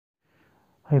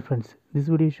Hi friends, this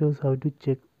video shows how to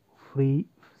check free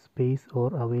space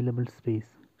or available space.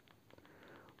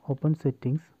 Open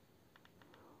settings.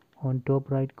 On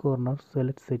top right corner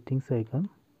select settings icon.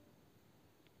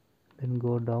 Then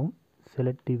go down,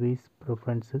 select device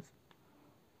preferences.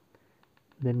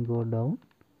 Then go down,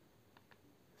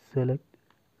 select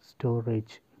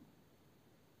storage.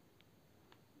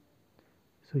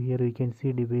 So here we can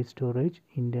see device storage,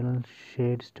 internal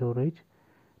shared storage,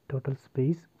 total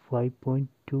space 5.2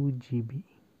 GB.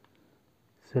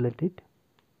 Select it,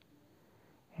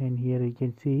 and here we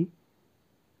can see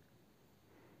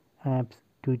apps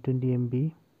 220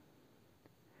 MB.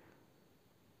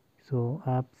 So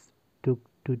apps took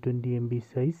 220 MB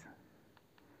size.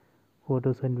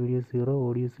 Photos and videos 0,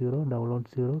 audio 0, download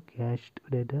 0, cached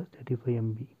data 35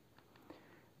 MB,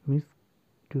 means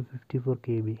 254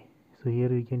 KB. So here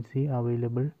we can see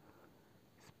available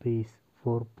space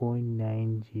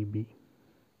 4.9 GB.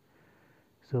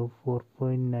 So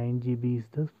 4.9 GB is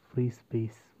the free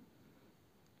space.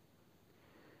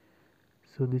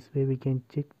 So this way we can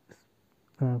check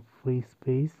free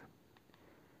space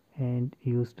and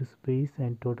used space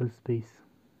and total space.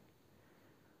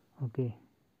 Okay.